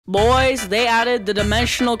Boys, they added the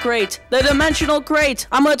dimensional crate. The dimensional crate!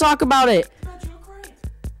 I'm gonna talk about it.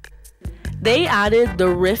 They added the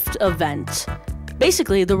Rift event.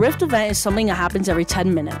 Basically, the Rift event is something that happens every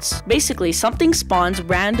 10 minutes. Basically, something spawns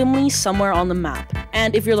randomly somewhere on the map.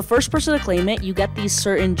 And if you're the first person to claim it, you get these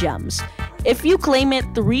certain gems. If you claim it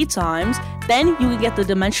 3 times, then you can get the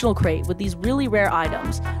dimensional crate with these really rare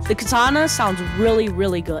items. The katana sounds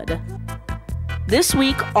really good. This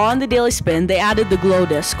week on the Daily Spin, they added the glow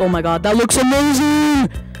disc. Oh my god, that looks amazing!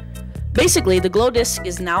 Basically, the glow disc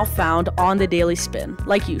is now found on the Daily Spin,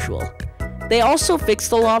 like usual. They also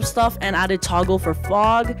fixed a lot of stuff and added toggle for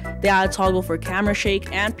fog, they added toggle for camera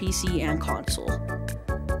shake, and PC and console.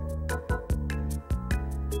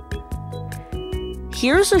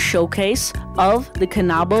 Here's a showcase of the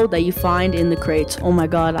Kanabo that you find in the crates. Oh my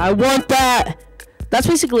god, I want that! That's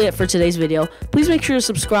basically it for today's video. Please make sure to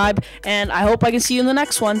subscribe, and I hope I can see you in the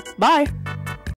next one. Bye!